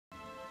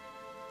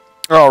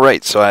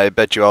Alright, so I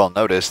bet you all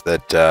noticed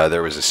that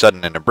there was a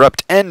sudden and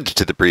abrupt end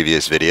to the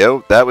previous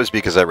video. That was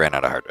because I ran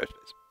out of hard drive space.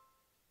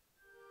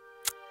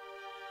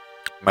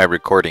 My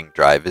recording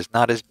drive is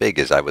not as big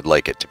as I would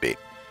like it to be.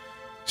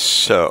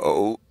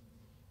 So...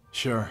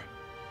 Sure.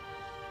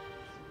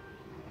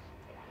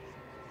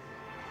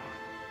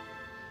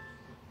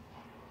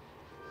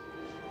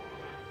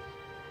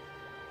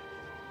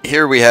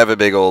 Here we have a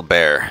big old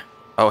bear.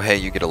 Oh hey,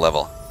 you get a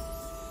level.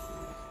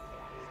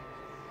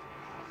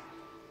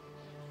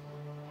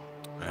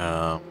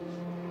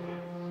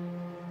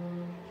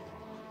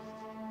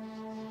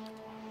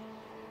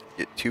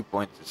 Get 2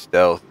 points of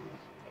stealth.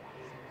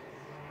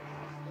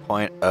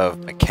 Point of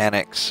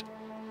mechanics.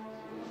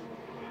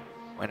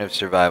 Point of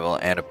survival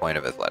and a point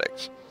of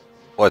athletics.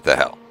 What the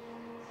hell?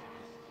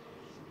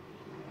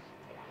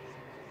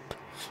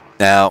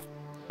 Now,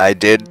 I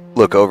did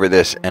look over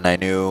this and I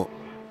knew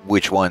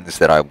which ones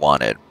that I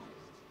wanted.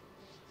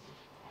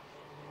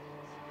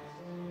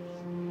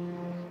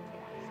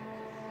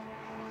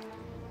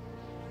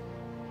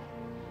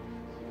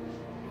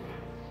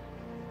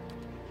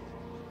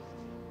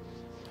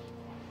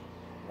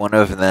 One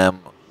of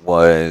them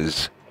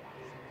was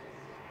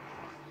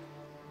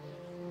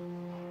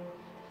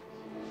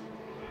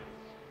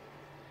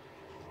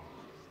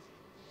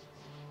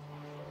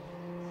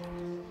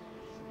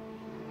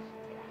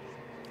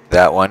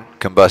that one,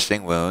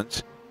 combusting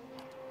wounds.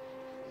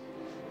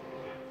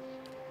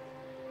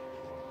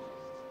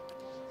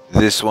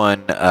 This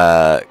one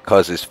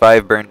causes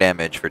 5 burn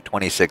damage for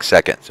 26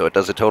 seconds, so it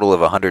does a total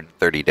of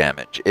 130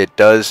 damage. It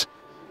does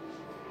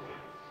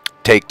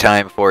take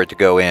time for it to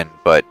go in,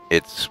 but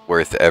it's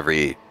worth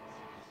every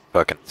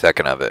fucking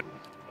second of it.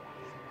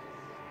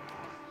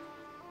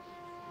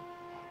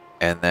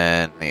 And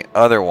then the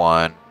other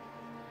one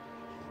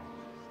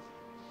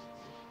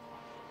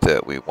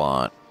that we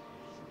want,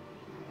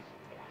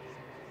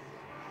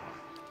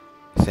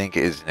 I think,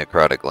 is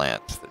Necrotic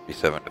Lance. That'd be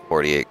 7 to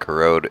 48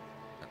 corrode,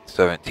 and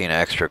 17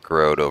 extra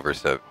corrode over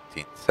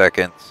 17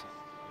 seconds.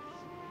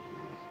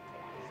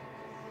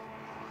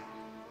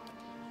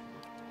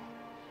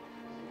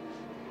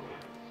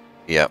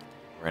 Yep,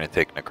 we're going to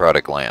take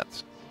Necrotic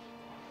Lance.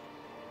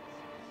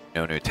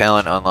 No new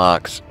talent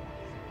unlocks.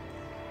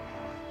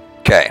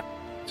 Okay,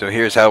 so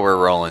here's how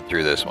we're rolling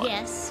through this one.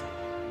 Yes.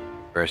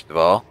 First of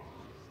all,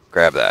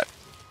 grab that.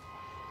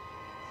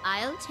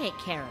 I'll take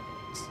care of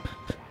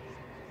it.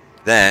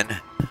 Then,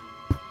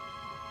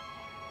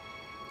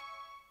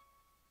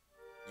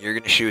 you're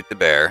going to shoot the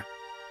bear.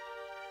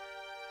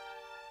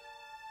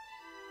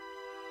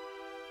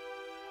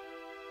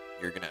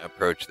 You're going to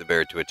approach the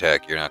bear to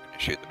attack. You're not going to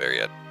shoot the bear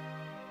yet.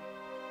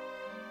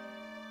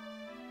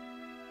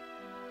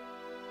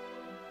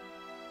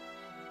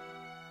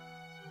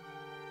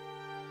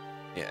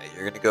 Yeah,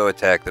 you're going to go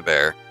attack the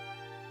bear.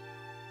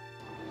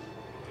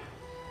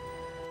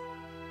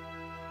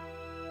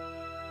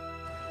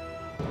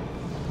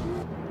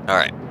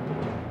 Alright.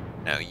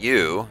 Now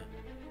you...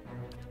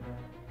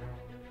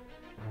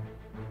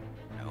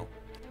 No.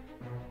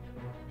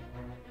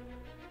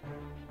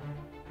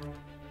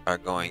 Are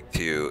going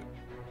to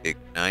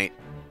ignite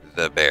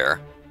the bear.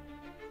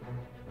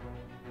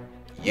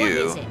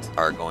 You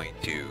are going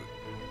to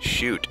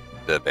shoot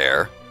the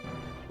bear.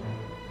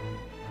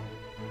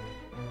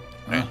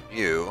 And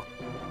you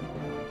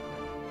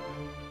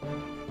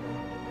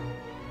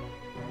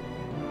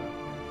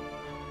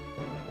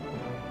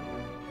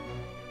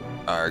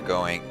are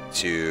going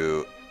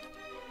to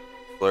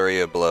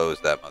flurry of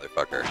blows that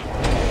motherfucker.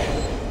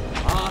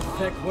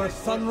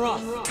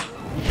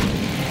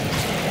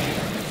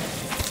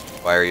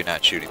 Why are you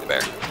not shooting the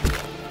bear?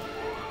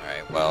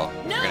 Alright, well,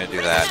 we're gonna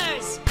do that.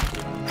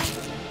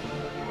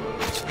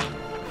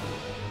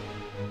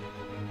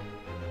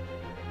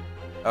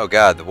 Oh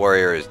god, the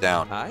warrior is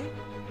down. Hi?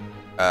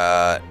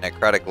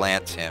 Necrotic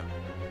Lance him.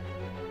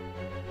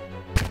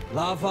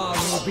 Lava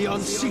will be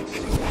on seek.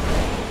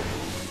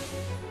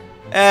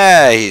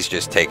 He's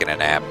just taking a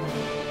nap.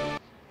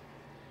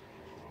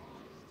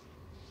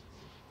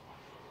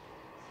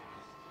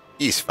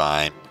 He's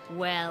fine.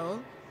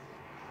 Well.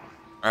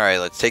 Alright,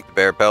 let's take the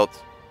bear pelts.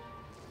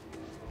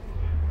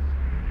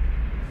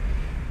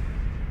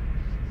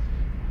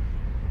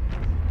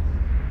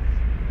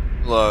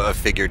 A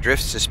figure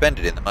drifts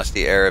suspended in the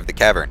musty air of the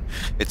cavern.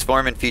 Its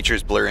form and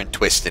features blur and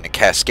twist in a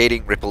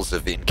cascading ripples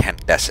of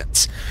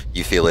incandescence.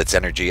 You feel its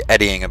energy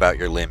eddying about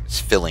your limbs,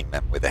 filling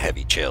them with a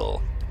heavy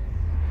chill.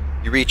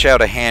 You reach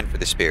out a hand for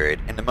the spirit.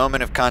 In the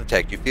moment of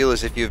contact, you feel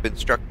as if you have been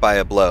struck by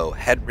a blow,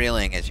 head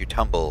reeling as you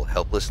tumble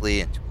helplessly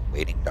into a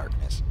waiting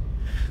darkness.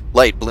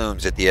 Light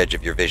blooms at the edge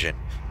of your vision.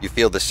 You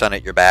feel the sun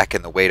at your back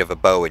and the weight of a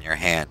bow in your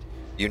hand.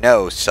 You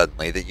know,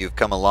 suddenly, that you've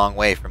come a long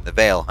way from the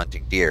vale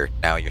hunting deer.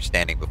 Now you're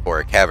standing before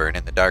a cavern,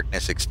 and the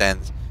darkness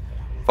extends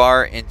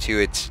far into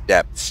its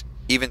depths.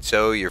 Even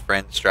so, your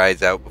friend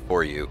strides out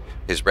before you,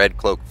 his red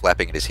cloak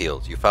flapping at his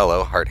heels. You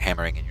follow, heart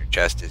hammering in your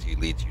chest as he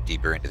leads you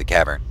deeper into the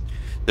cavern.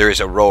 There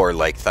is a roar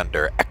like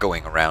thunder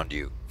echoing around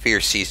you.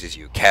 Fear seizes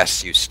you,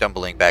 casts you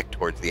stumbling back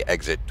towards the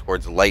exit,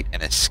 towards light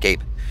and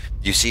escape.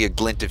 You see a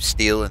glint of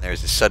steel, and there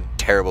is a sudden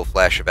terrible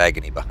flash of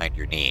agony behind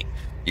your knee.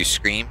 You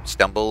scream,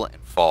 stumble,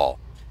 and fall.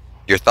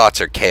 Your thoughts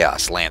are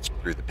chaos, lanced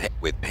through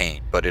with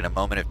pain, but in a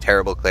moment of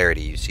terrible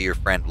clarity, you see your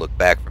friend look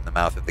back from the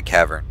mouth of the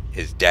cavern,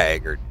 his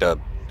dagger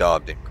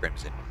daubed in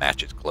crimson to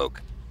match his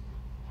cloak.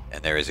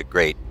 And there is a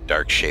great,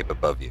 dark shape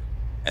above you,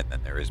 and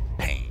then there is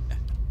pain.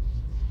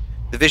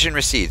 The vision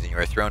recedes, and you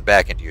are thrown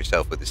back into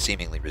yourself with a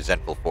seemingly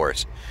resentful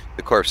force.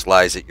 The corpse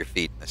lies at your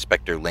feet, and the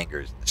specter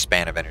lingers. In the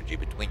span of energy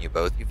between you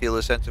both, you feel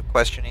a sense of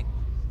questioning,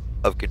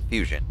 of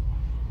confusion,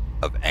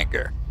 of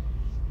anger.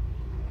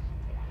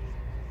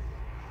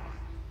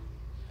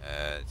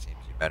 It seems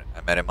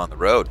I met him on the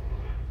road.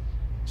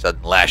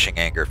 Sudden lashing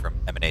anger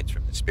emanates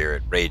from the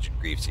spirit. Rage and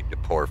grief seem to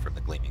pour from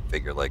the gleaming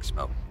figure like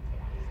smoke.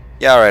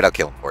 Yeah, alright, I'll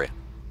kill him for you.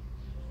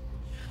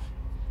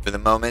 For the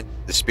moment,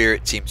 the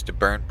spirit seems to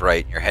burn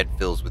bright, and your head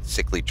fills with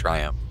sickly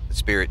triumph. The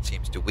spirit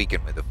seems to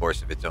weaken with the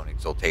force of its own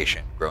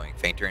exultation, growing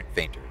fainter and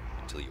fainter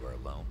until you are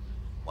alone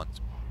once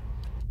more.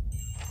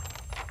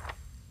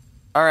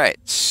 Alright,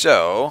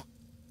 so...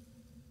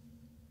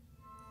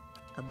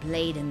 A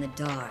blade in the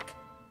dark.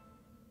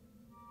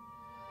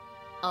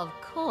 Of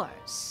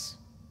course.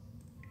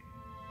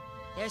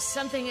 There's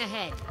something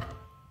ahead.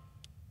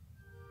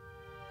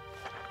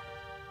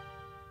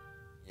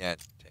 Yeah,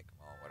 take them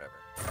all, whatever.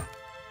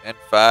 And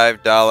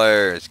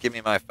 $5. Give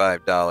me my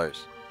 $5.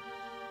 It's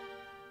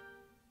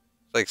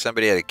like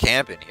somebody had a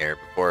camp in here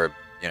before,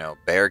 a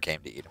bear came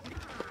to eat them.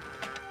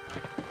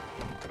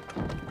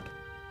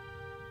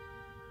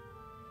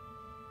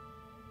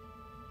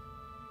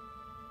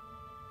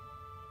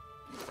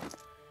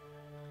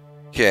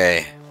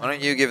 Okay, why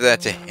don't you give that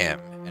to him?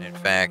 And in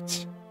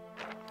fact,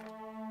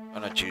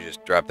 why don't you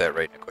just drop that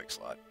right in a quick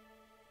slot?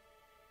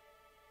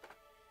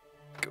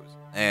 Goes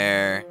in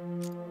there.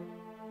 Goes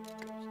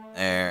in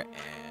there. And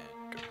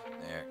goes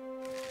in there.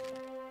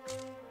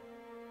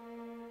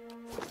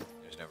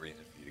 There's no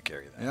reason for you to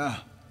carry that. Yeah,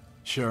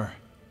 sure.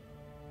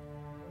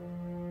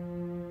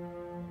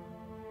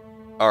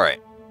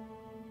 Alright.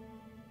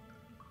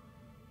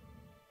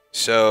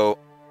 So,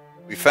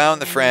 we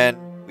found the friend.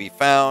 We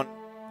found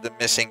the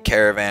missing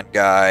caravan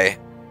guy.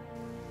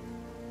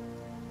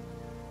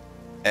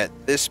 At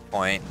this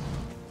point,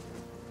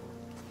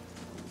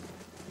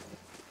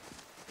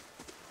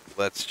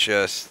 let's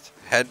just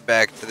head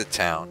back to the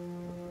town.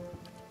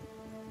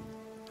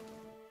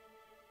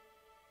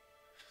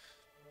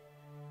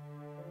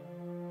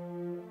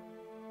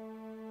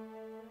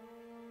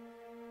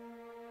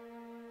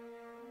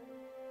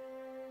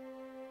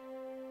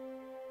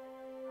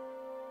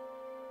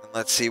 And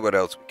let's see what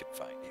else we can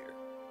find here.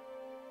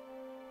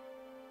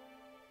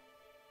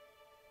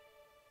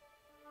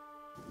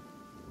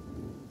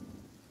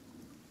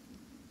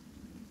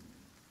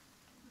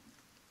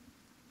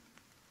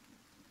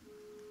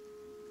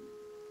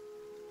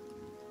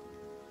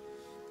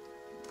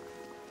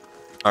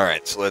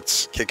 Alright, so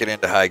let's kick it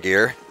into high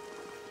gear.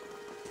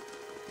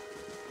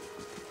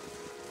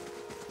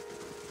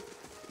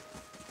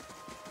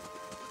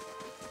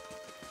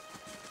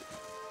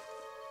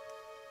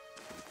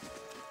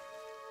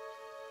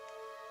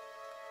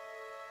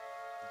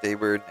 They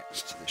were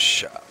next to the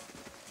shop.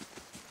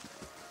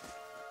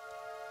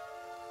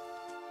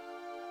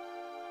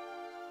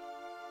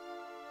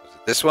 Was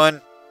it this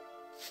one?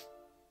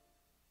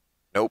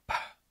 Nope.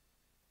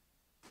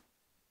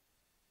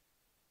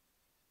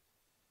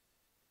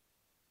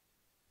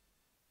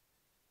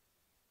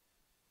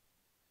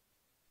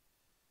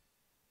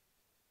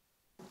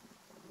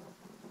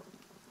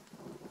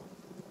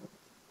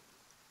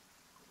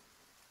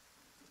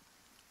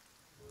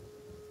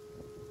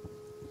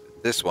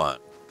 This one.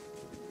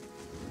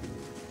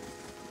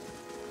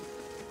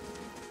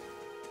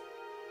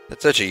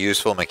 That's such a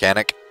useful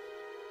mechanic.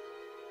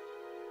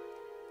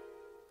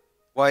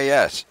 Why,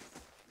 yes.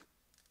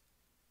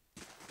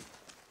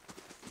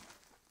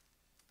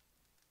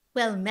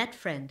 Well met,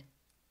 friend.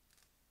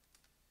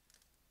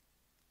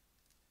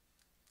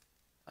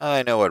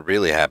 I know what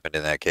really happened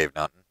in that cave,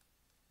 Naughton.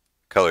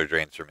 Color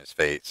drains from his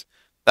face.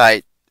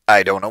 I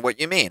don't know what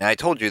you mean. I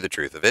told you the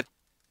truth of it.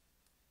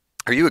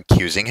 Are you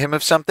accusing him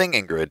of something?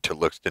 Ingrid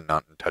looks to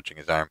Naughton, touching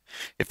his arm.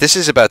 If this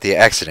is about the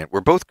accident, we're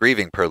both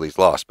grieving Pearlie's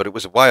loss, but it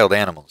was a wild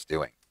animal's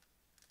doing.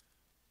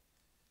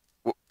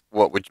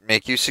 What would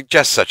make you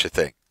suggest such a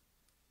thing?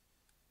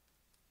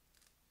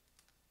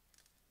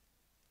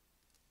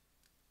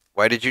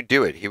 Why did you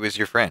do it? He was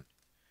your friend.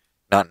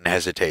 Naughton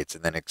hesitates,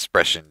 and then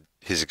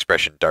his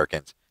expression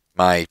darkens.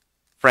 My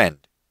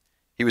friend.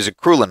 He was a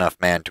cruel enough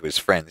man to his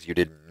friends. You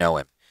didn't know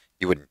him.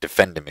 You wouldn't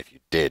defend him if you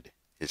did.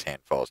 His hand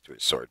falls to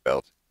his sword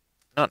belt.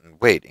 Naughton,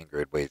 wait,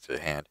 Ingrid waves her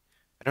hand.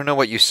 I don't know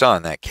what you saw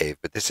in that cave,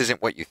 but this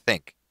isn't what you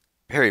think.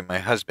 Perry, my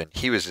husband,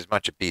 he was as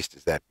much a beast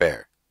as that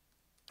bear.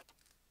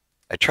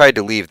 I tried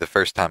to leave the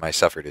first time I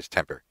suffered his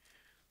temper.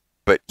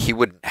 But he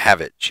wouldn't have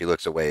it. She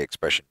looks away,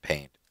 expression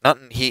pained.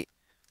 Naughton,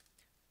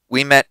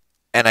 we met,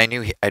 and I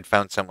knew I'd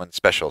found someone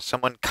special,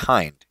 someone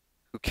kind.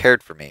 who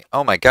cared for me.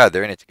 Oh my god,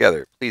 they're in it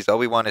together. Please, all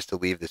we want is to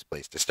leave this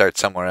place, to start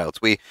somewhere else.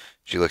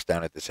 She looks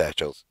down at the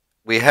satchels.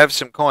 We have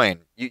some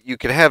coin. You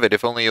could have it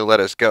if only you'll let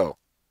us go.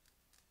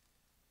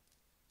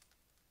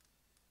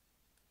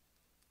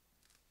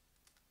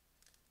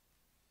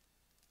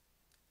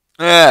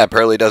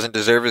 Pearlie doesn't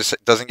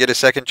get a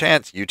second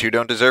chance. You two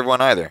don't deserve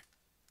one either.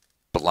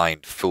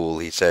 Blind fool,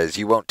 he says.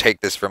 You won't take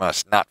this from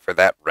us, not for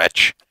that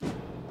wretch.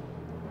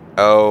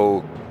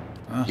 Oh,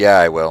 yeah,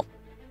 I will.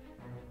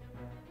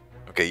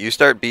 Okay, you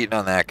start beating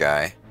on that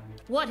guy.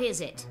 What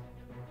is it?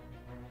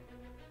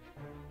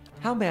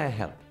 How may I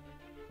help?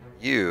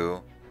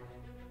 You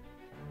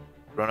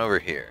run over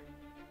here.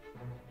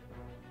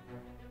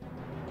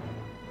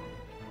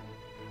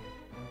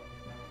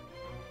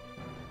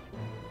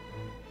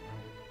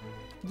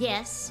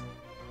 Yes.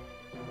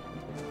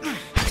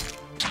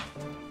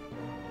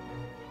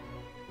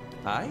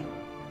 Aye?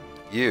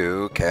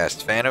 You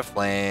cast Fan of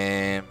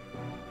Flame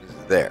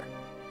there.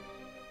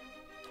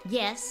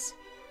 Yes.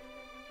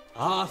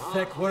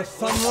 Arthek were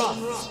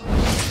sunrise.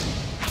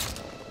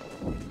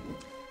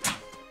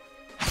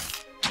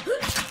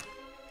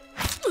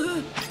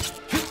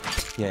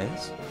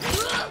 Yes?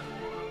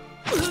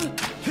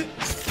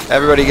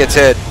 Everybody gets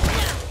hit.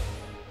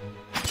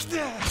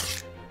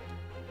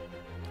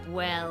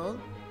 Well.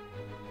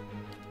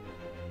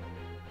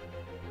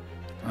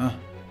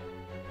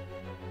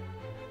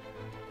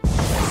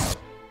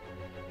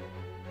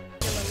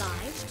 Still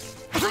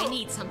alive? I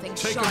need something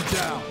Take sharp. him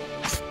down.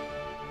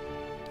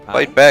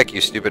 Fight back,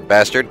 you stupid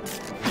bastard.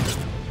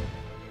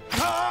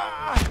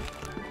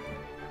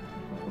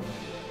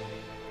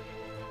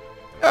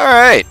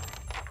 Alright.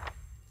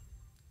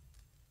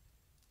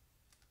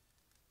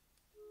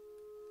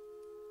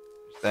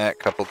 That,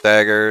 couple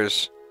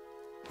daggers.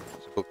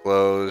 Simple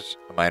clothes.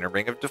 A minor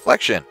ring of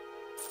deflection.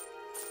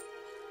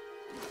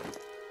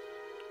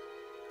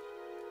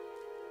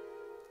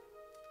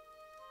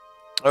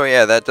 Oh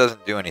yeah, that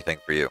doesn't do anything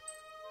for you.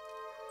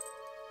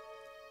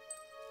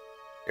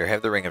 Here,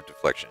 have the ring of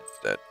deflection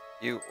instead.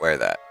 You wear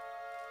that.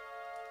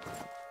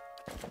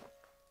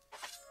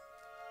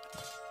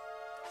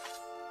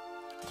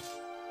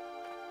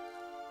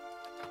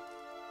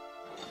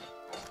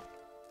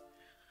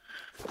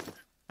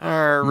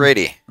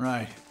 Alrighty.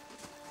 Right.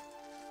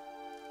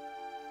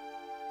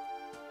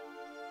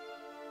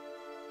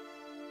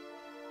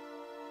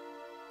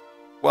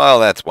 Well,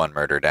 that's one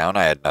murder down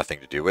I had nothing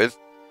to do with.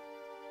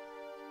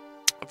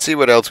 Let's see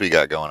what else we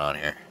got going on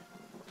here.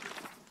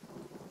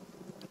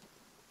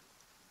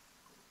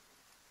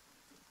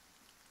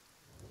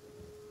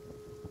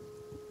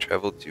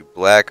 Travel to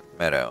Black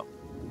Meadow.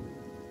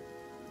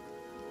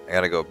 I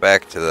gotta go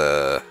back to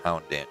the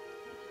Hound Inn.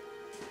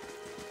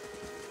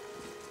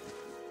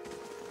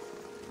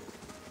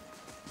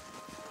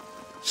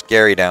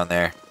 Scary down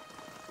there.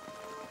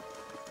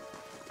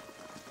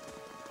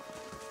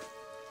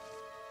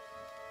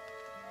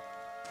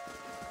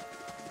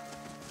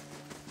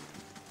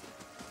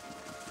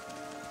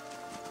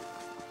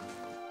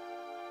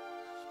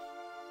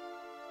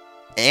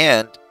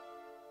 And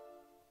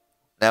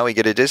now we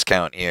get a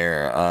discount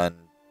here on,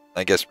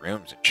 I guess,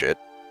 rooms and shit.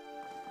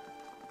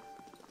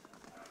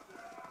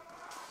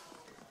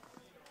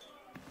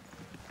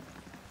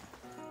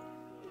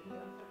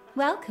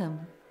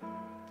 Welcome.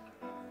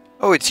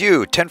 Oh, it's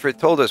you. Tenford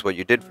told us what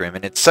you did for him,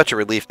 and it's such a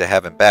relief to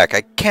have him back.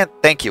 I can't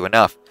thank you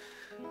enough.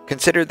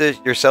 Consider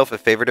yourself a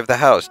favorite of the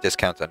house.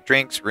 Discounts on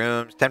drinks,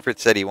 rooms. Tenford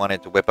said he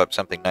wanted to whip up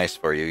something nice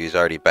for you. He's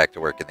already back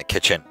to work in the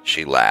kitchen.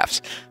 She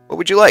laughs. What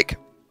would you like?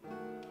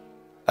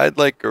 I'd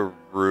like a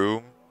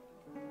room.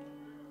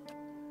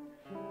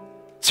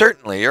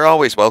 Certainly, you're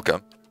always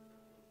welcome.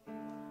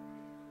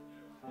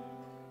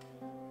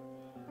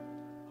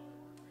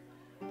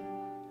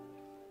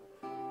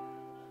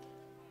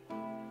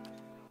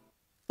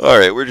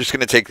 Alright, we're just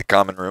going to take the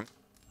common room.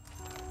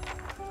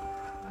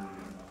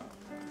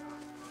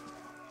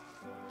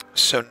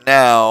 So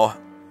now,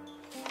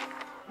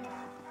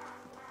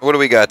 what do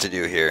we got to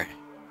do here?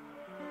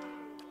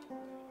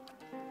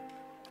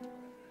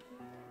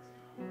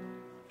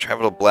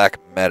 Travel to Black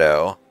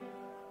Meadow.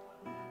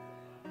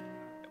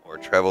 Or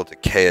travel to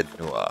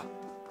Kaednua.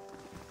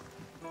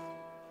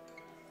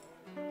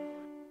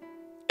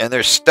 And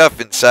there's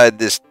stuff inside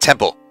this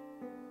temple.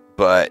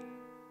 But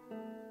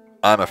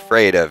I'm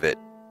afraid of it.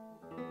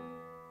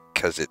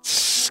 Because it's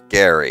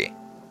scary.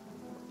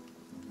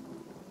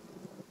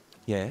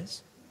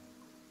 Yes?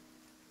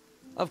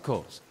 Of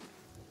course.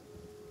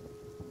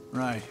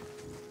 Right.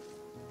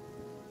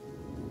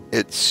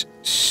 It's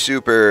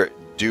super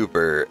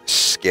duper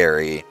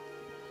scary.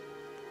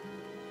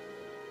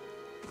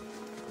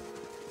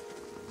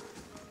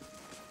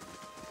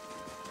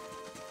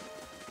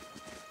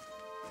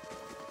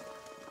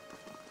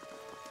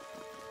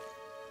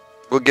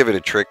 We'll give it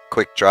a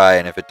quick try,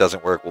 and if it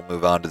doesn't work, we'll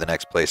move on to the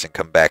next place and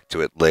come back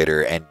to it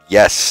later. And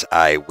yes,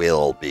 I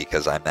will,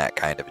 because I'm that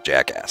kind of a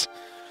jackass.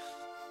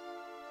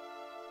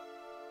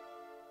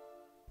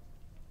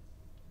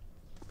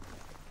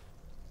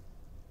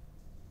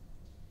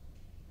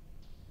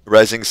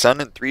 Rising sun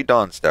and 3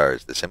 dawn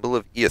stars, the symbol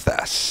of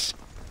Eothas.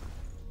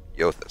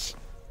 Yothus.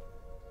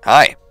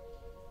 Hi.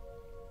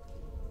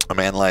 A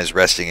man lies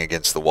resting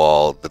against the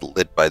wall,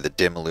 lit by the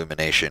dim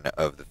illumination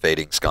of the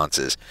fading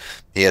sconces.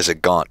 He has a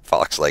gaunt,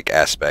 fox-like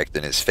aspect,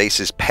 and his face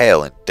is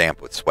pale and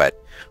damp with sweat.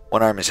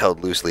 One arm is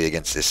held loosely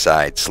against his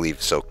side,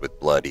 sleeve soaked with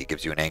blood. He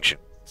gives you an anxious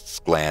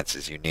glance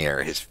as you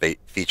near, his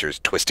features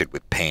twisted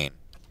with pain.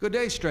 Good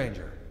day,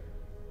 stranger.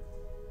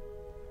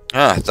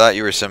 Ah, I thought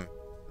you were some...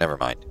 Never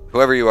mind.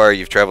 Whoever you are,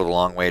 you've traveled a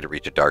long way to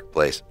reach a dark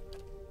place.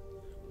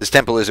 This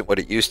temple isn't what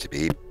it used to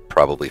be,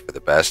 probably for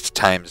the best,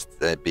 times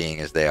that being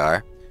as they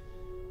are.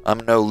 I'm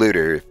no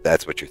looter, if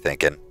that's what you're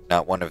thinking.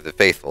 Not one of the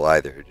faithful,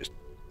 either. Just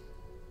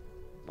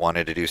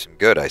wanted to do some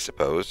good, I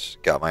suppose.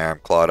 Got my arm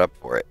clawed up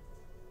for it.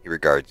 He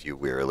regards you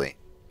wearily.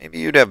 Maybe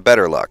you'd have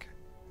better luck.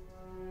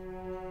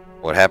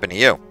 What happened to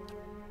you?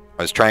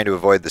 I was trying to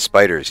avoid the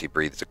spiders, he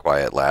breathes a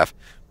quiet laugh.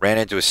 Ran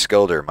into a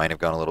skulder. Might have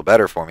gone a little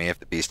better for me if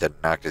the beast had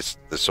knocked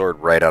the sword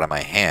right out of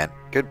my hand.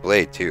 Good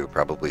blade, too.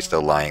 Probably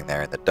still lying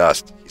there in the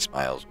dust. He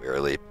smiles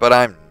wearily. But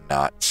I'm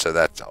not, so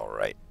that's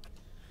alright.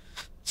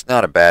 It's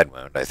not a bad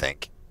wound, I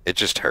think. It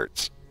just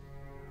hurts.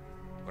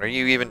 What are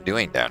you even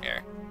doing down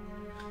here?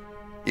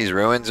 These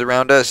ruins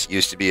around us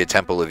used to be a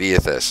temple of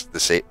Eothas, the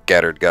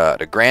scattered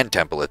god. A grand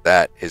temple at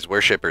that. His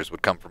worshippers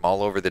would come from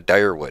all over the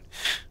Direwood.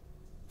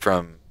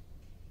 From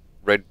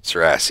Red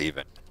Saras,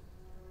 even.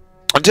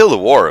 Until the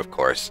war, of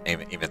course.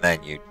 Even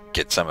then, you'd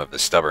get some of the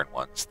stubborn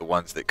ones. The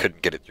ones that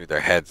couldn't get it through their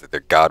heads that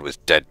their god was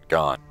dead and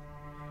gone.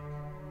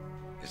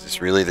 Is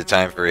this really the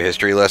time for a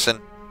history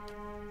lesson?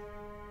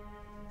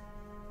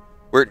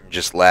 Wharton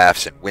just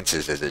laughs and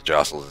winces as it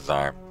jostles his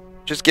arm.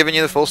 Just giving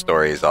you the full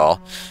story is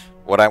all.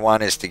 What I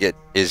want is to get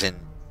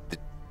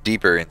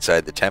deeper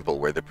inside the temple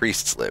where the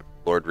priests live.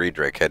 Lord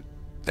Redrick had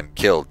them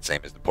killed,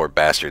 same as the poor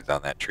bastards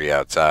on that tree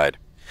outside.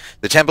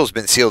 The temple's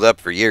been sealed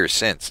up for years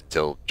since,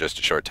 until just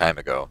a short time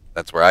ago.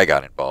 That's where I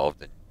got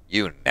involved, and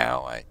you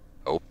now, I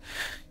hope.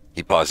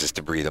 He pauses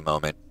to breathe a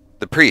moment.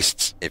 The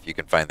priests, if you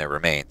can find their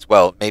remains.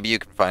 Well, maybe you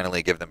can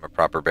finally give them a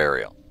proper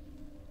burial.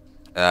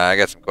 I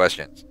got some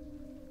questions.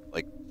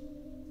 Like,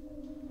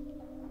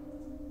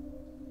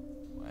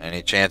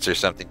 any chance there's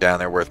something down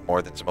there worth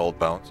more than some old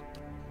bones?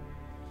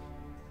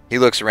 He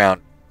looks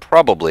around.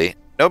 Probably.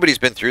 Nobody's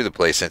been through the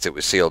place since it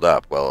was sealed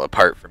up. Well,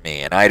 apart from me,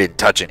 and I didn't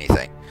touch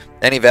anything.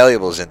 Any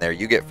valuables in there,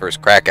 you get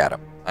first crack at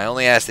them. I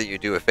only ask that you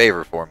do a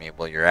favor for me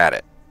while you're at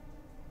it.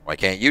 Why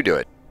can't you do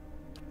it?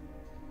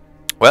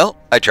 Well,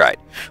 I tried.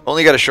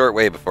 Only got a short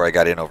way before I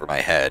got in over my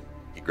head.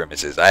 He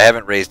grimaces. I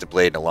haven't raised a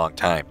blade in a long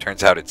time.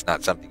 Turns out it's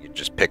not something you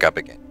just pick up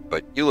again.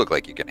 But you look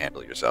like you can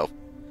handle yourself.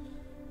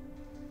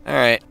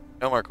 Alright,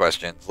 no more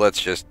questions.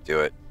 Let's just do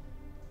it.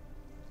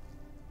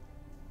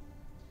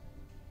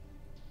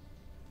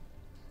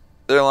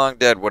 They're long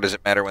dead. What does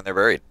it matter when they're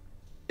buried?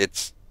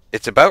 It's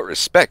about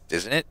respect,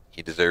 isn't it?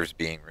 He deserves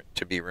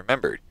to be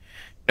remembered.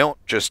 Don't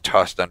just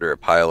tossed under a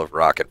pile of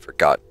rock and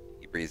forgotten.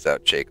 He breathes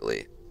out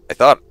shakily. I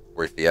thought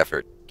worth the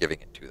effort giving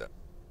it to them.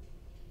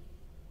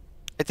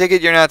 I take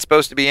it you're not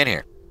supposed to be in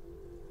here.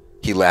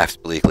 He laughs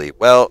bleakly.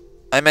 Well,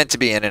 I meant to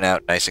be in and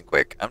out nice and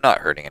quick. I'm not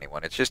hurting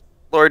anyone. It's just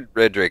Lord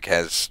Redrick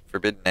has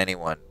forbidden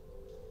anyone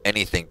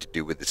anything to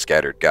do with the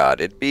scattered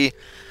god. It'd be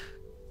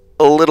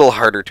a little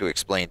harder to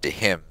explain to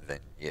him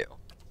than you.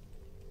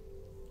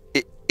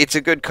 It's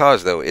a good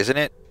cause, though, isn't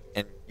it?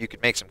 And you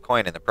could make some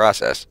coin in the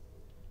process.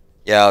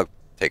 Yeah, I'll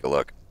take a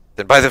look.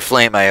 Then by the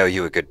flame, I owe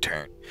you a good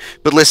turn.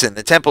 But listen,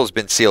 the temple's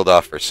been sealed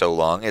off for so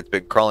long, it's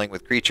been crawling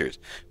with creatures.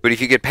 But if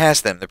you get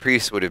past them, the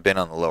priests would have been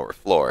on the lower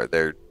floor.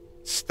 There'd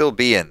still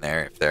be in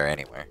there, if they're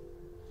anywhere.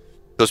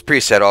 Those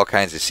priests had all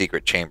kinds of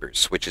secret chambers,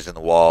 switches in the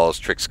walls,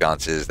 trick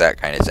sconces,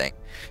 that kind of thing.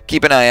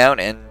 Keep an eye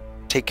out, and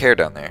take care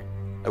down there.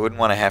 I wouldn't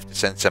want to have to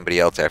send somebody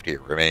else after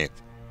your remains.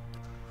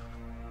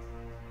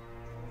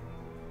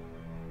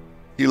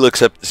 He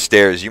looks up the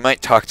stairs. You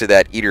might talk to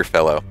that eater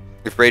fellow.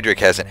 If Redrick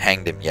hasn't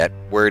hanged him yet,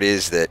 word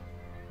is that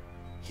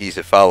he's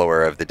a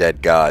follower of the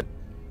dead god.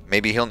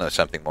 Maybe he'll know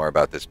something more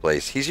about this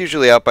place. He's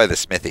usually out by the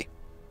smithy.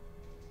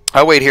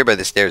 I'll wait here by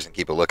the stairs and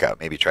keep a lookout.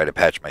 Maybe try to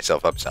patch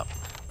myself up some.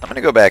 I'm going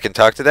to go back and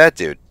talk to that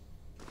dude.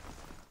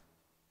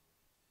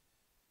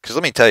 Because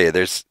let me tell you,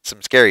 there's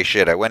some scary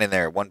shit. I went in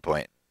there at one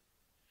point.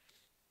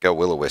 Got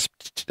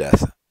will-o-wisped to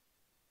death.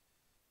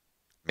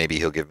 Maybe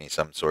he'll give me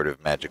some sort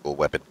of magical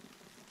weapon.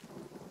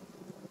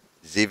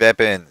 The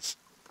weapons.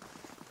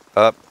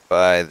 Up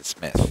by the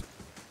smith.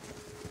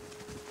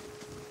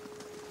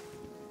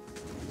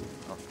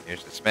 Oh,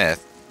 here's the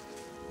smith.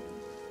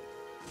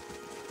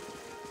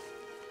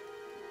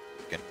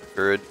 Looking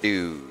for a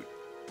dude.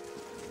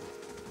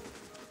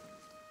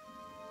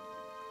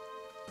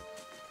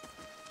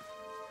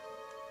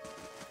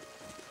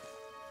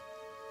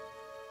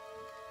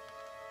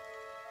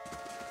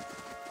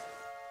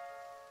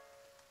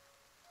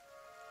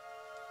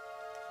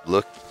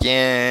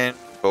 Looking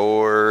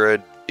for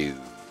a dude.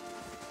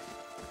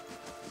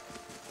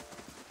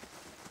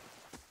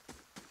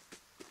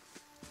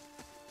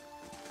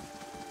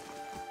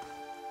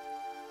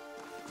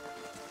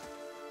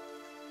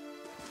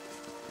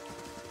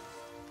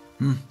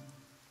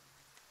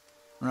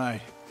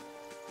 Right.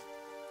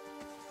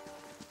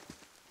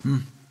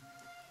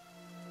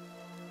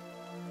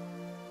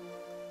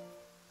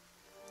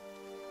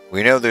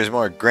 We know there's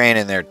more grain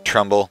in there,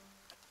 Trumbull.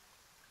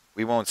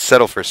 We won't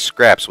settle for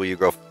scraps while you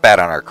grow fat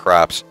on our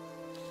crops.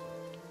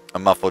 A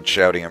muffled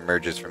shouting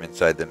emerges from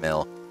inside the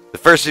mill. The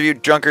first of you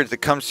drunkards that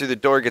comes through the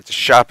door gets a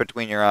shot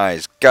between your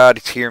eyes. God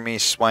hear me,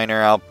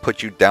 swiner, I'll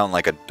put you down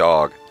like a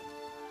dog.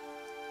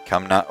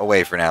 Come not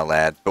away for now,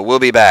 lads, but we'll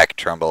be back,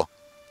 Trumbull.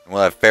 And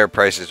we'll have fair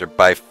prices, or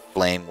by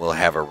flame we'll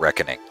have a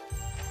reckoning.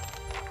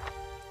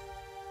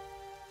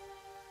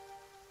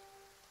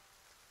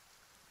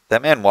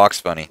 That man walks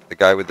funny. The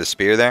guy with the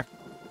spear there?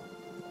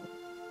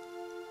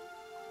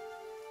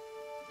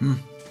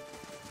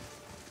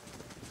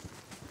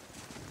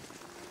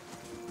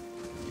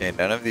 Okay,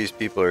 none of these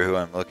people are who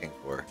I'm looking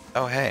for.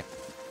 Oh, hey.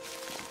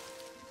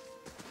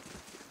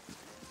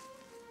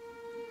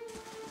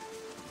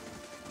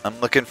 I'm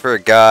looking for a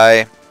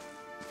guy.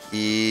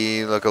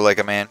 He look like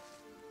a man.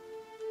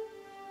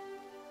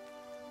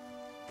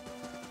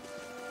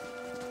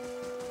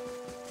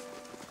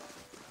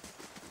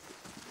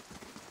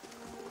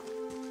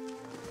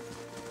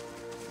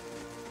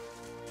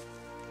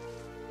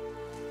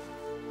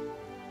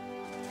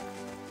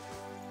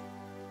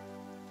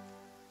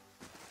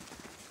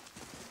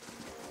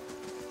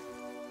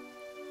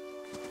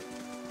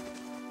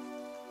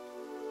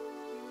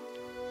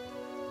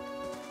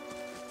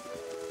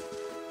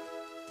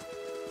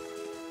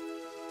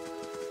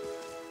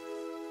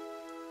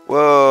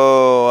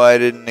 Whoa, I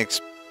didn't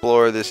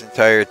explore this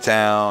entire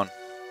town.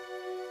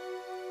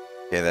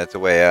 Okay, that's a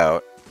way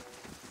out.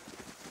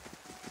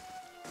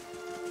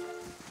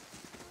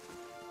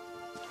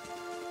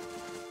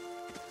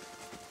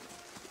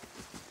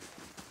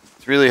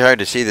 It's really hard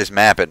to see this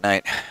map at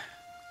night.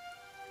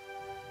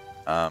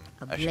 I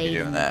should be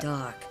doing that.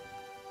 Dark.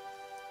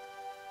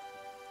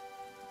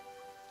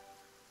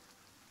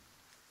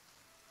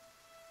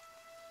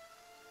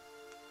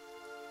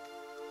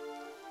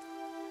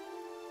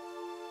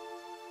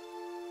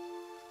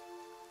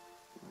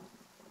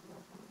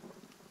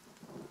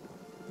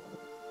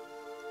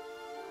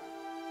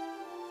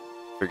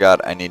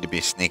 Forgot I need to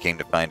be sneaking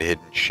to find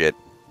hidden shit.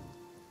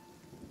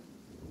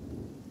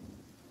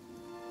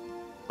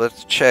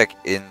 Let's check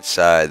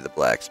inside the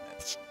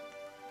blacksmiths.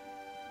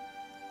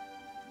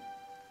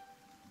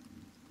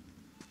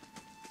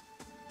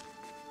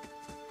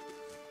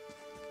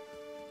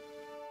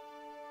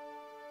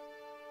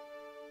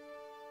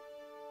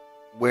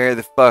 Where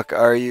the fuck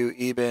are you,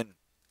 Eben?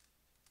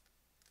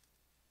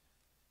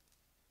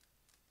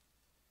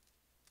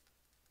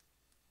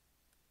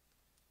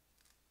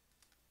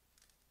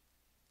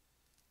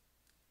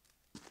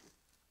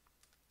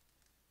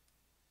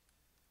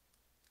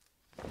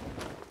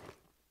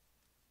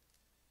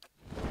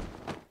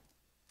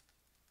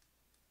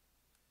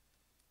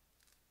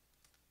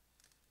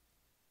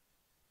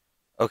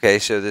 Okay,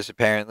 so this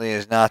apparently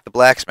is not the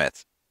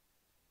blacksmith.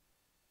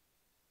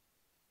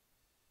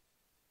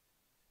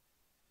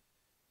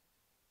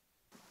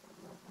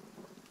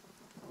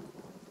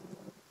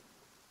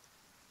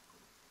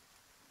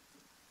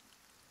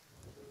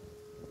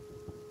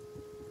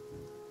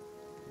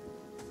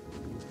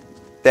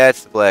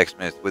 That's the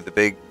blacksmith with the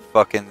big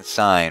fucking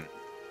sign.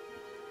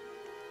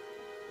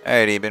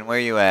 Alright, Eben, where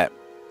you at?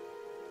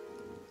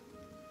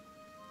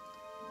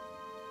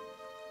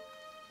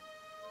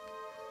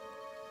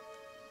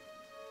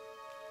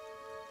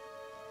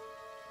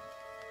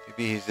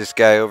 Maybe he's this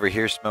guy over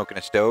here smoking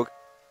a stogie.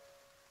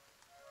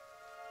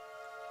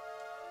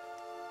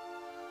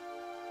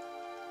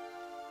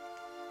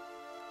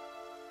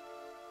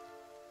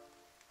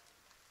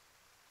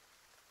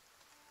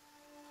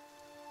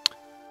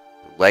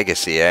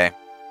 Legacy, eh?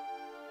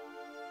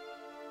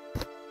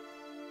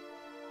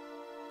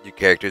 Your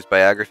character's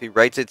biography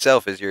writes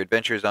itself as your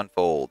adventures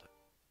unfold.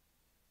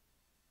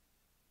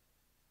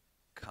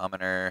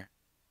 Commoner,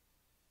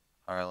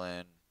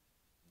 Harlan,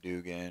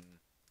 Dugan,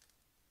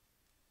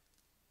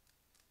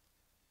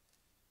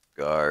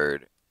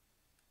 Guard,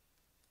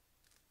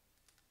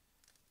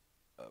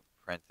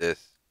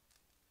 Apprentice.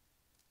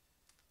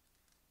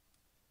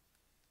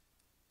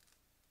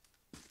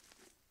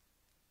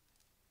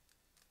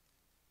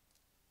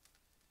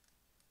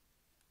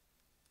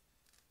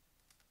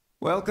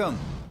 Welcome.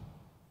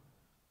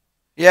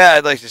 Yeah,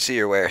 I'd like to see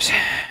your wares.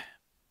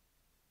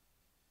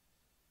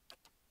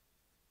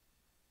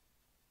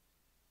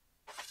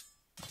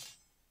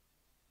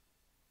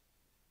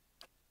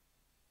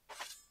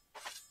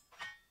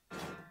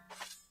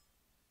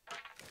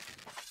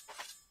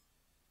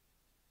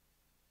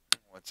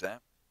 What's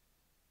that?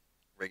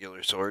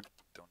 Regular sword?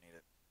 Don't need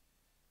it.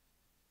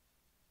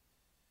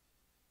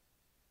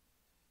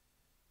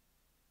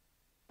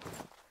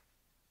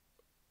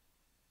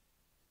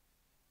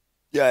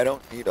 Yeah, I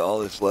don't need all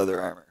this leather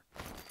armor.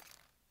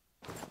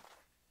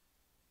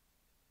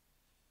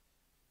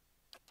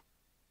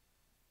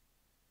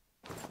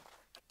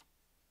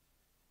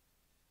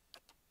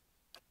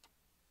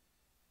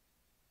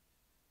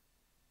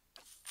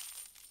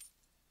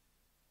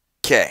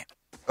 Okay.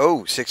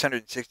 Oh,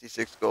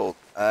 666 gold.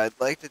 I'd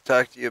like to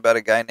talk to you about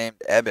a guy named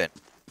Eben.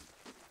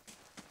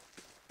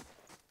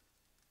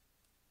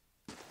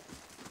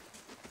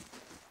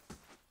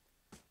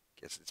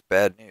 guess it's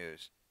bad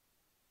news.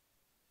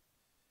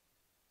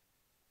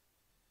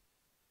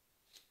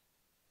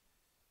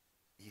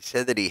 He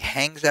said that he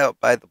hangs out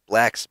by the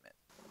blacksmith.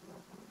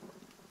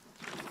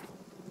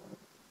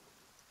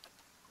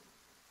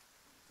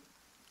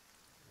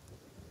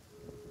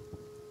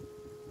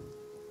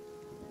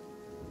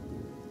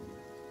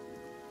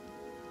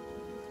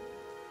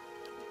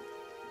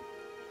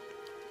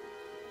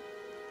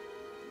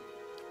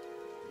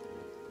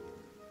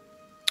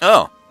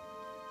 Oh,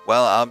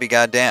 well, I'll be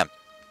goddamned.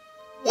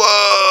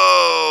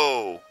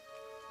 Whoa!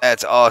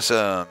 That's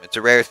awesome. It's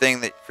a rare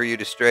thing that for you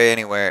to stay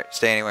anywhere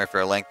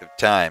for a length of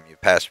time. You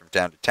pass from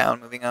town to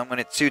town, moving on when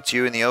it suits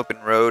you, and the open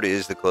road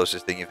is the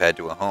closest thing you've had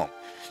to a home.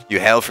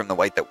 You hail from the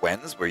White That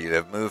Wends, where you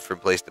have moved from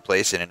place to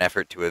place in an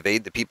effort to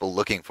evade the people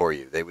looking for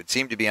you. They would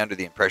seem to be under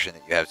the impression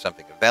that you have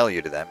something of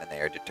value to them, and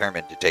they are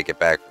determined to take it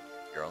back from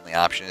you. Your only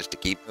option is to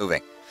keep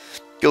moving.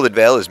 Gilded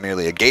Vale is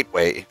merely a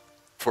gateway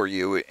for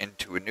you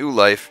into a new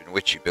life in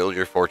which you build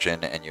your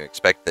fortune, and you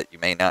expect that you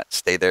may not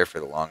stay there for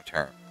the long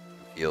term.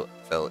 You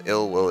fell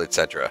ill will,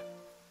 etc.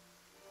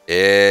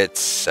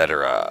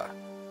 Etc.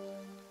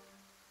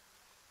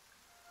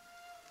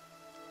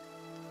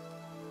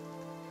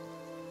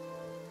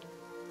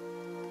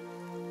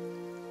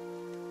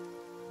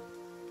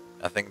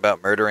 Nothing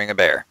about murdering a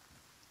bear.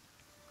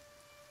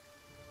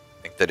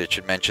 I think that it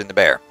should mention the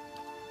bear.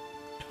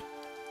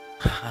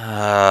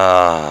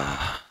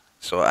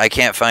 So I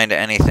can't find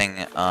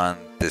anything on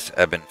this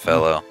Eben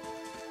fellow.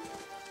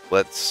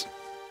 Let's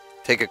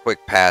take a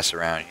quick pass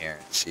around here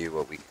and see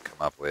what we can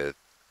come up with.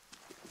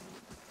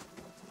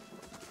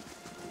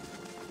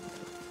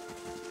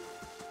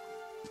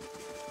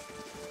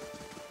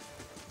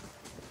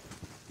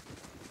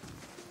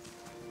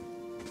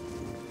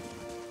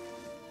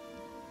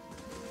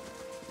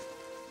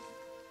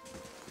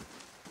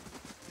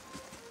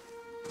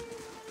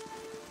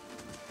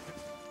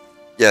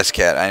 Yes,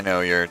 Cat, I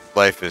know your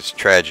life is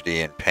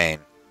tragedy and pain.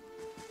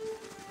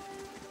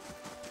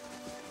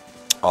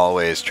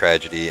 Always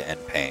tragedy and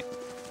pain.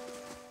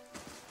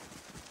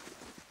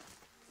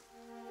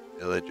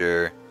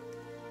 Villager.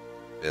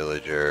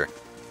 Villager.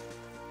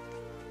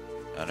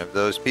 None of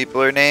those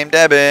people are named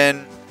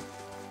Eben.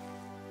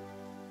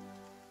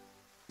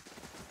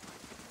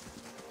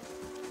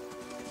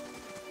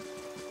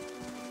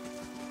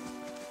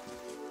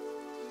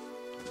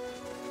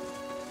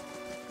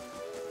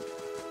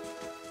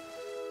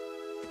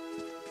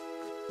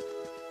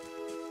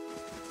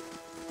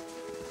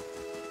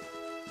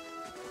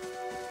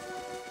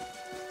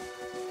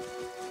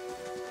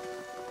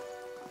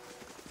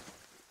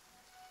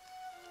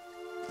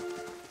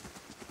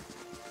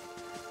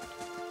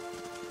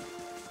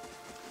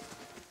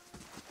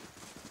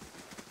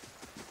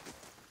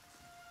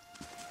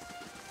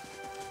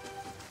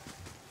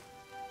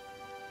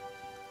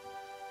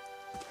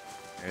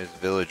 There's a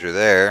villager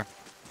there.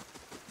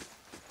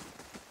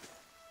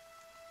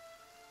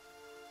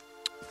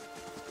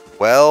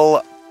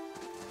 Well,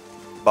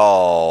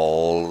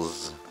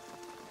 balls.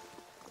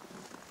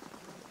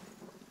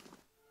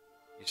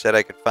 You said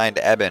I could find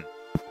Eben.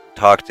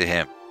 Talk to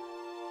him.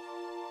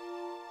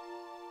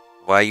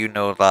 Why you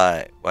no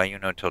lie? Why you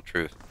no tell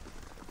truth?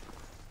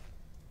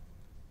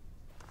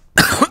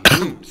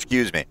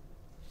 Excuse me.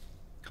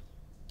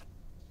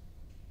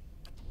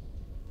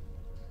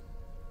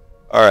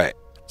 Alright.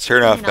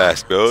 Turn off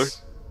fast mode.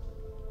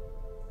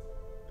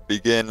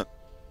 Begin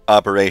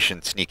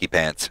Operation Sneaky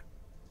Pants.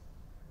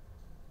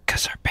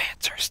 Because our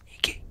pants are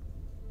sneaky.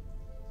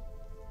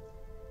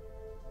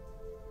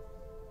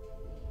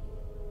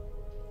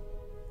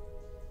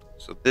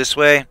 So this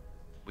way,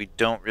 we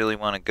don't really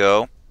want to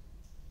go.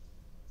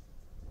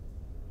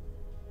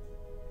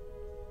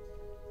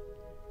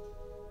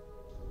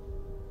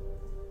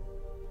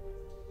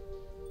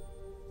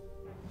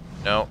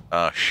 No.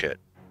 Oh, shit.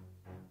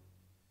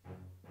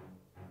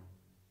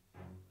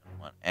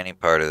 Any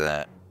part of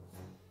that.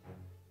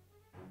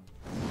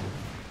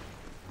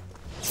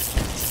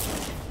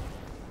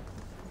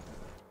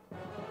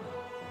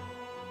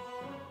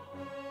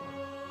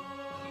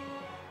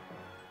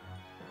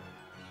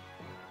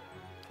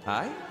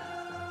 Hi?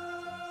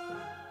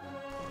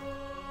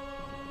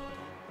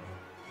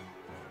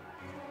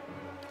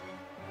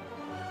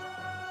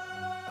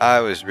 I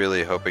was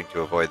really hoping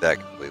to avoid that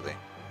completely.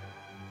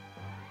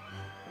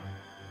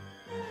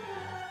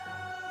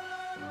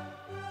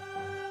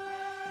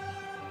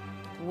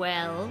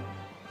 Well?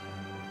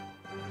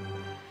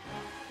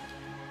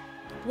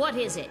 What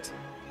is it?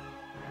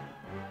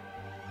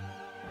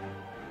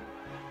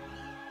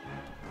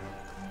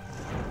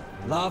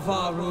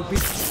 Lava ruby.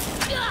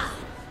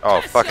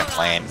 Oh, fucking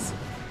lame.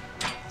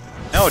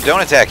 No,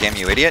 don't attack him,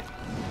 you idiot.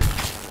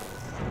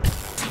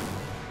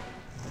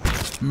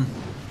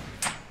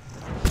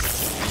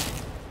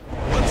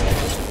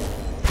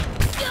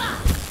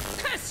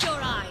 Curse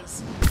your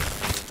eyes!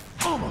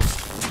 Almost.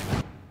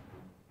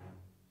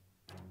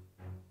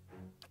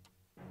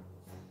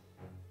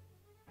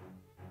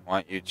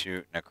 Want you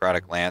to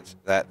necrotic lance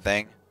that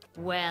thing?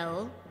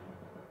 Well?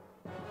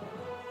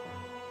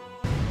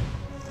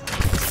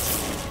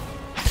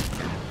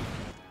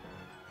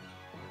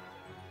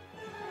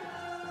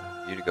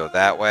 to go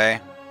that way.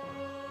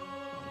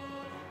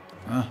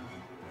 Huh?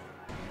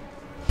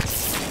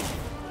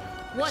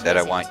 What Said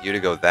I is want it? you to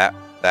go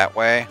that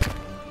way.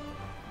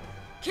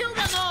 Kill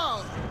them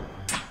all!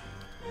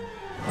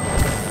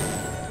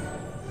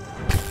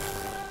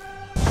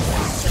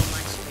 So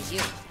much for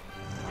you.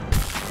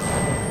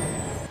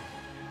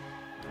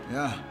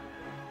 Yeah.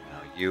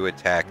 Now you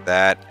attack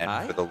that, and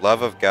Aye. for the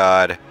love of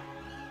God,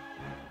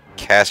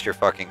 cast your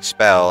fucking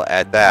spell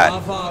at that.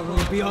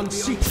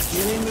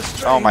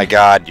 Oh my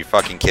God, you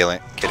fucking kidding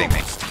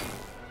me.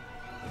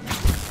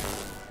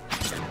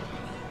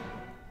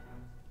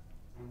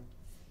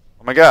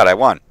 Oh my God, I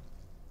won.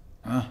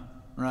 Huh?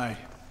 Right.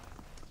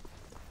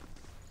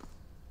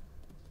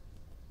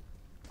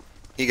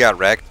 He got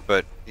wrecked,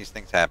 but these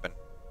things happen.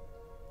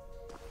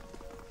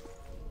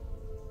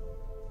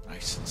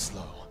 Nice and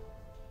slow.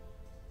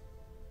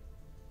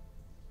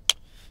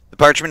 The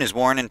parchment is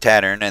worn and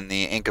tattered, and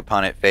the ink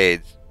upon it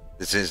fades.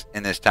 This is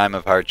in this time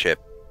of hardship.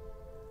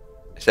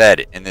 I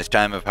said, in this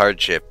time of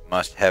hardship,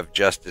 must have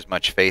just as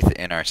much faith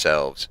in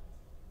ourselves.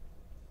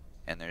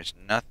 And there's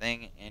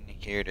nothing in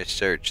here to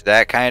search.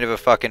 That kind of a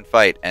fucking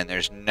fight, and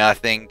there's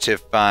nothing to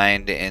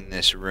find in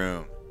this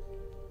room.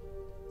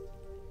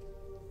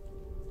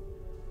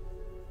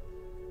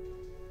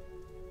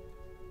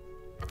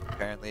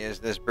 Apparently is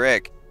this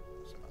brick.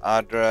 Some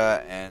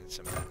Adra and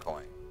some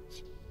coins.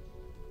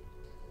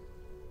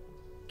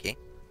 Okay.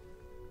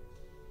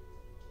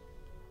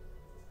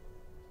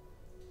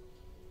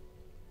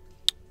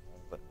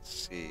 Let's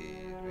see.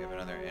 Do we have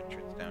another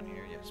entrance down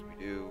here? Yes,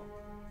 we do.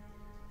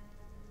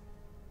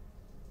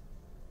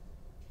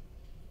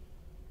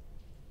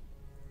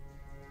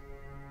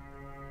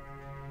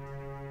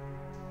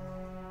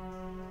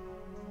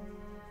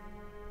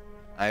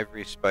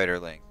 Ivory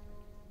spiderling.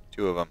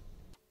 2 of them.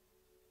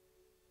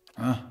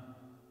 Huh?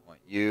 I want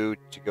you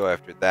to go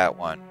after that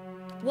one.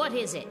 What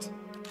is it?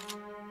 I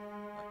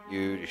want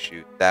you to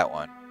shoot that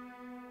one.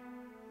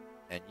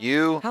 And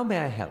you... How may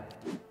I help?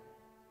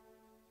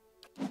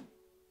 Is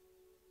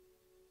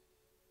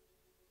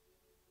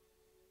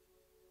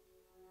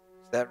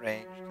that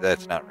ranged?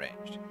 That's not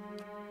ranged.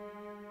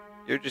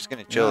 You're just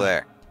gonna chill Yeah.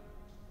 there.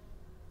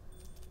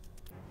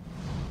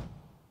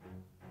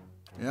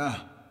 Yeah.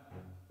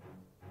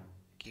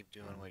 Keep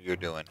doing what you're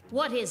doing.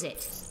 What is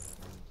it?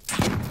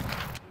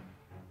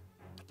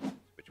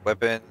 Switch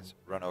weapons.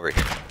 Run over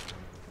here.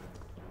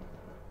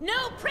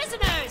 No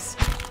prisoners!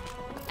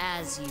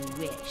 As you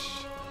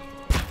wish.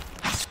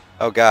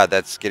 Oh God,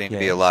 that's getting to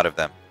be a Yes. lot of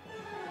them.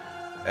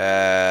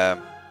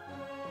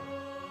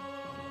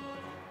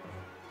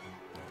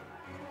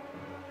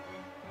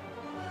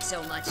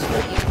 So much for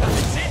you.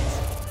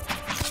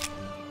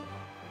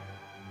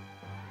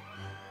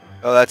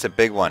 Oh, that's a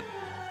big one.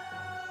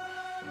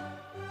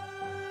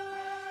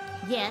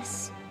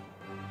 Yes.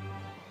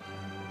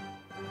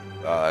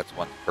 Oh, that's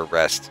one per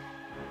rest.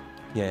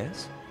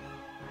 Yes?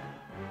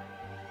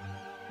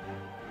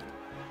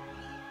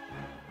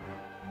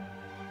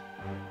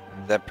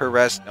 Is that per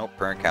rest? Nope,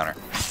 per encounter.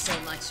 So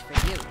much for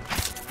you.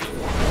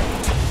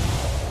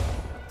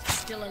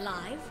 Still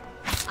alive?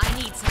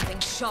 I need something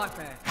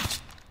sharper.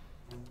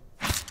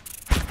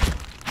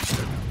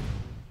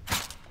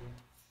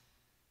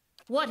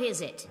 What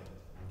is it?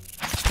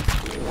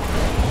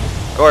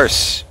 Of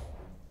course.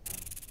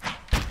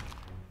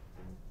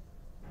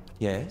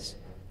 Yes?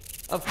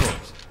 Of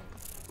course.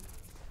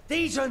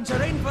 These ones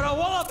are in for a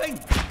walloping!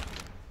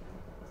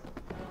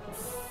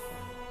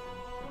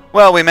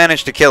 Well, we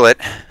managed to kill it.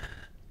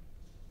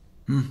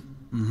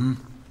 Mm-hmm.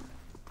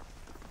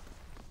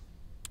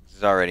 This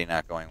is already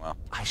not going well.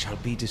 I shall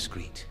be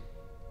discreet.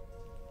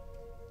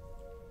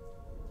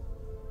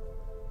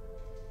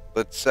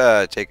 Let's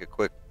take a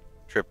quick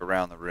trip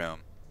around the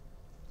room.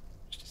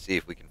 Just to see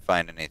if we can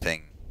find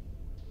anything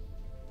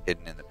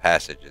hidden in the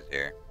passages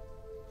here.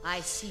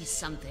 I see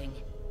something.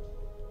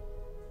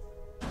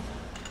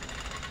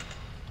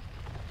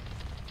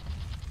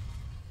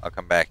 I'll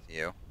come back to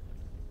you.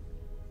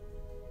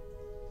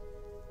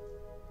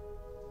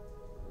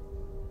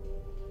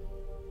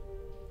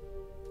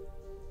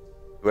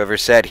 Whoever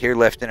sat here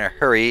left in a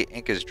hurry.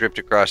 Ink has dripped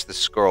across the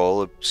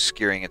scroll,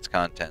 obscuring its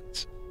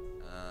contents.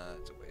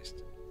 It's a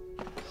waste.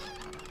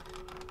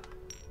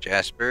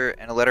 Jasper,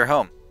 and a letter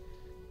home.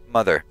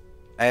 Mother,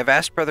 I have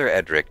asked Brother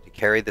Edric to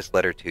carry this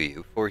letter to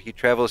you, for he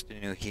travels to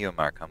New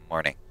Heomar come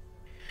morning.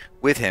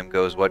 With him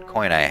goes what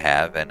coin I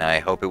have, and I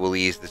hope it will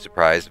ease the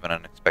surprise of an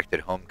unexpected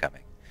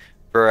homecoming,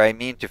 for I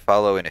mean to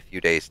follow in a few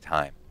days'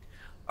 time.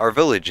 Our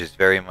village is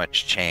very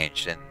much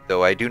changed, and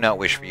though I do not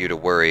wish for you to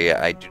worry,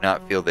 I do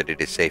not feel that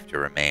it is safe to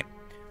remain.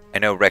 I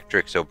know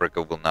Rectrix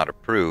Obrica will not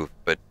approve,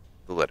 but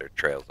the letter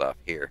trails off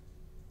here.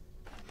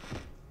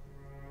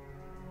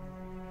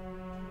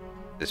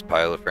 This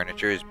pile of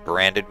furniture is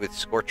branded with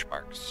scorch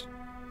marks.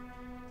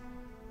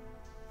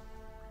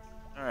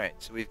 Alright,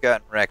 so we've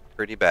gotten wrecked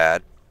pretty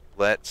bad.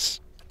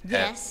 Let's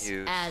Yes, have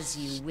you as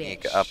you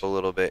sneak wish. up a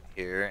little bit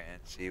here and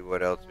see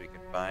what else we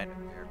can find.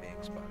 We are being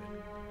spotted.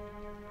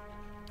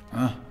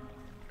 Huh?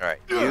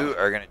 Alright, you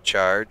are going to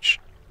charge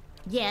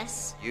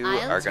Yes, You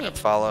I'll are going to take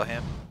follow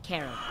him.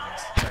 care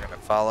of You're going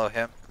to follow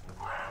him.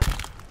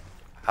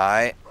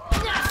 Hi.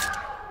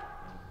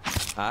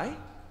 Aye?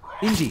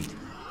 Indeed.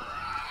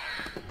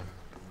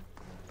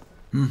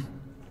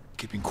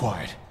 Keeping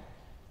quiet.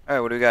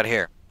 Alright, what do we got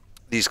here?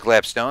 These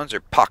collapsed stones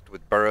are pocked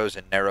with burrows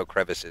and narrow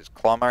crevices.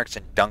 Claw marks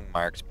and dung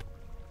marks.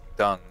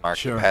 Dung mark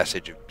the Sure.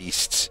 passage of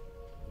beasts.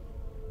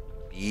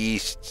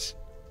 Beasts.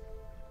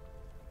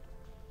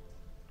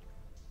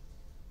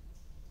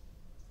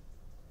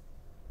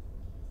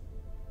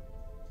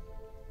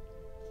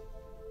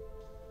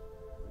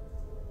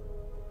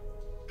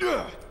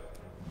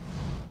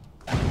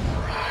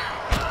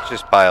 Let's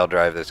just pile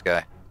drive this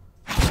guy.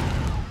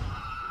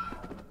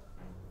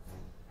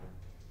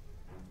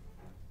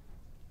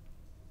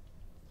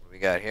 What do we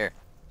got here?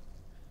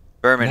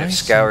 Vermin have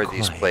Nice scoured and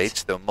these quiet.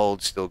 plates, though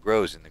mold still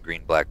grows in the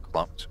green-black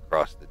clumps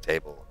across the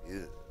table.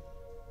 Ew.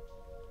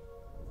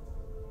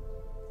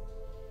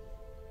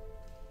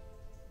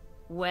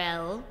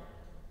 Well,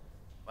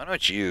 Why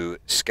don't you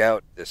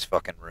scout this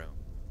fucking room,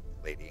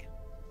 lady?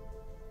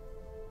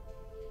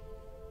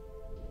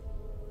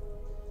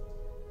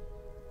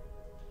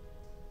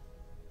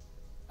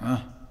 Huh?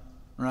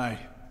 Right.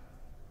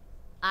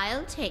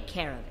 I'll take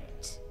care of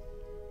it.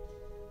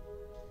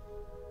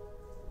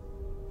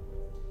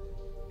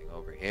 Anything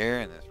over here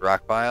in this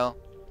rock pile?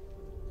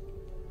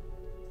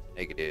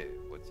 Negative.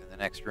 What's in the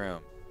next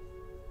room?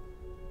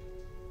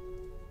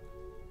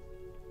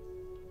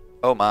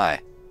 Oh my.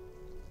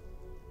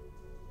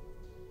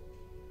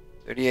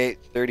 38,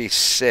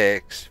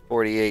 36,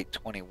 48,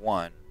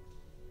 21.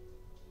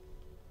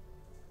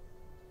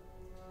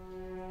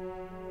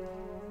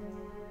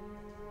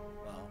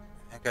 Well,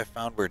 I think I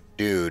found where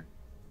dude.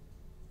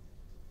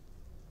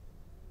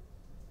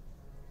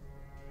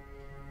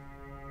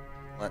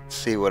 Let's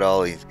see what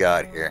all he's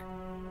got here.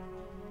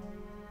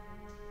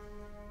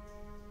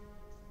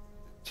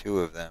 Two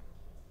of them.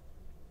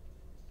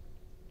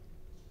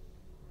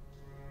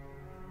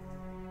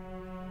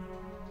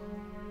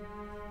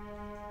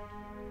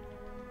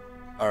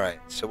 Alright,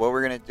 so what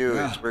we're going to do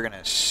Yeah. is we're going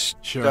to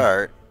Sure.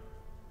 start.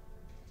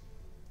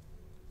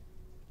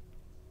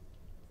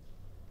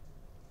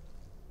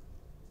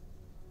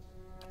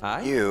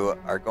 Aye? You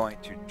are going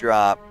to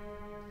drop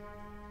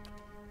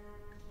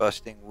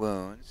busting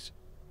wounds.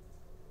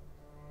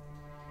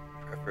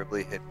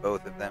 Preferably hit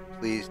both of them.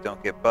 Please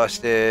don't get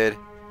busted.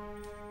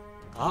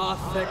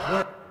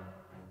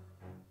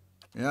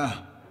 Yeah.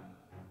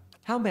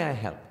 How may I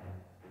help?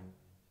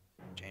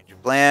 Change your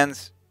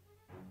plans.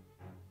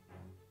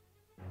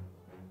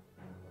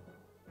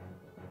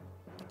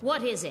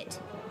 What is it?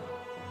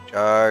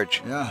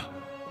 Charge. Yeah.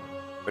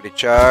 Everybody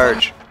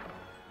charge.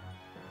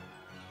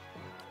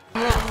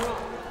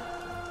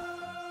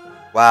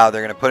 Wow,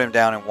 they're going to put him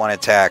down in one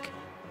attack.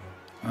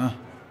 Huh?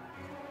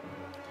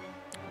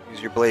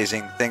 Use your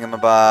blazing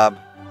thingamabob.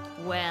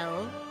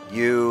 Well,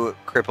 You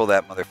cripple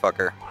that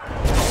motherfucker.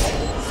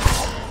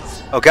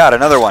 Oh god,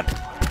 another one.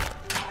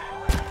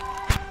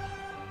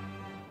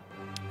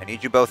 I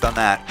need you both on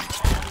that.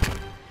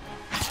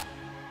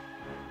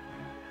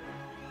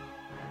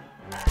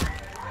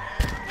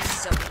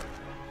 so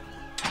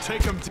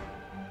Take him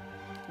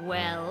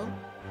well.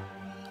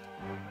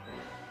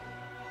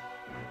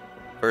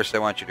 First I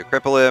want you to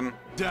cripple him.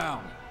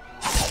 down.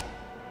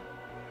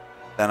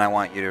 Then I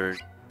want you to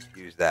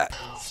use that.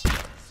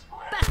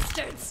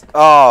 Bastards!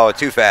 Oh,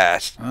 too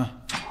fast. Huh?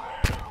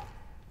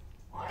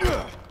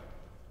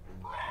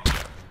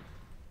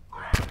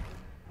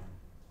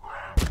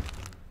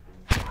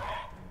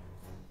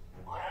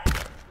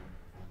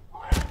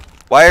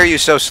 Why are you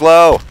so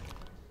slow?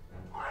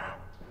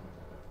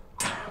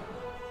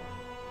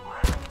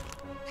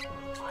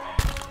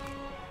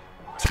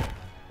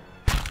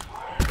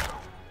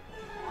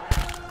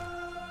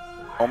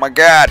 Oh my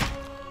god.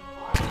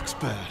 Looks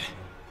bad.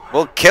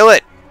 We'll kill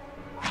it.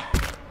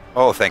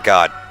 Oh, thank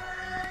god.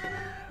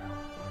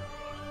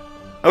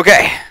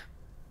 Okay.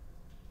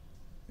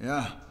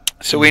 Yeah.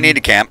 So we need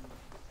to camp.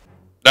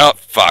 Oh,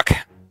 fuck.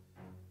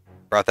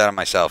 Brought that on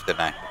myself,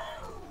 didn't I?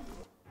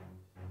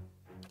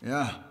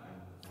 Yeah.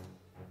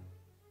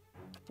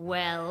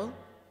 Well,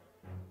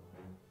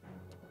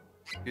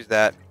 Use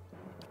that.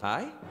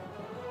 Aye?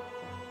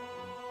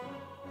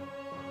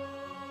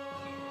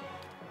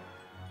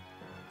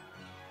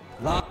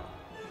 La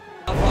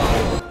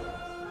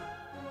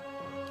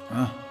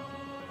Huh?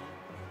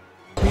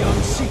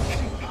 beyond seek.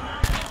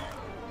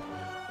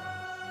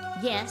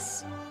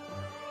 yes.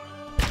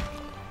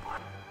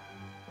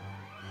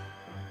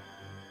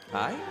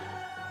 Aye?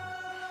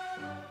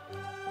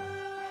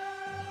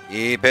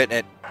 Keep hitting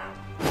it.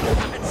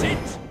 That's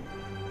it.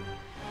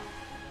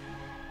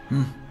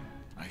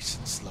 Nice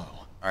and slow.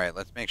 Alright,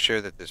 let's make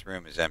sure that this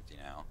room is empty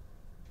now.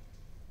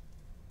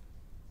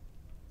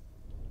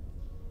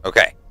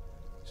 Okay.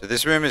 So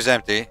this room is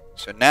empty.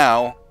 So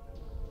now,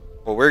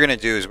 what we're going to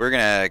do is we're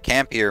going to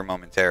camp here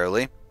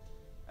momentarily.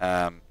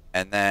 And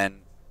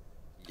then,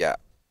 yeah,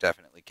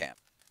 definitely camp.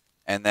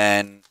 And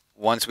then,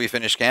 once we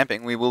finish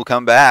camping, we will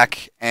come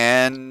back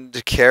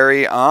and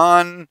carry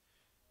on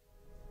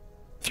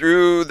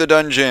Through the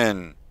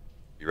dungeon.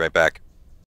 Be right back.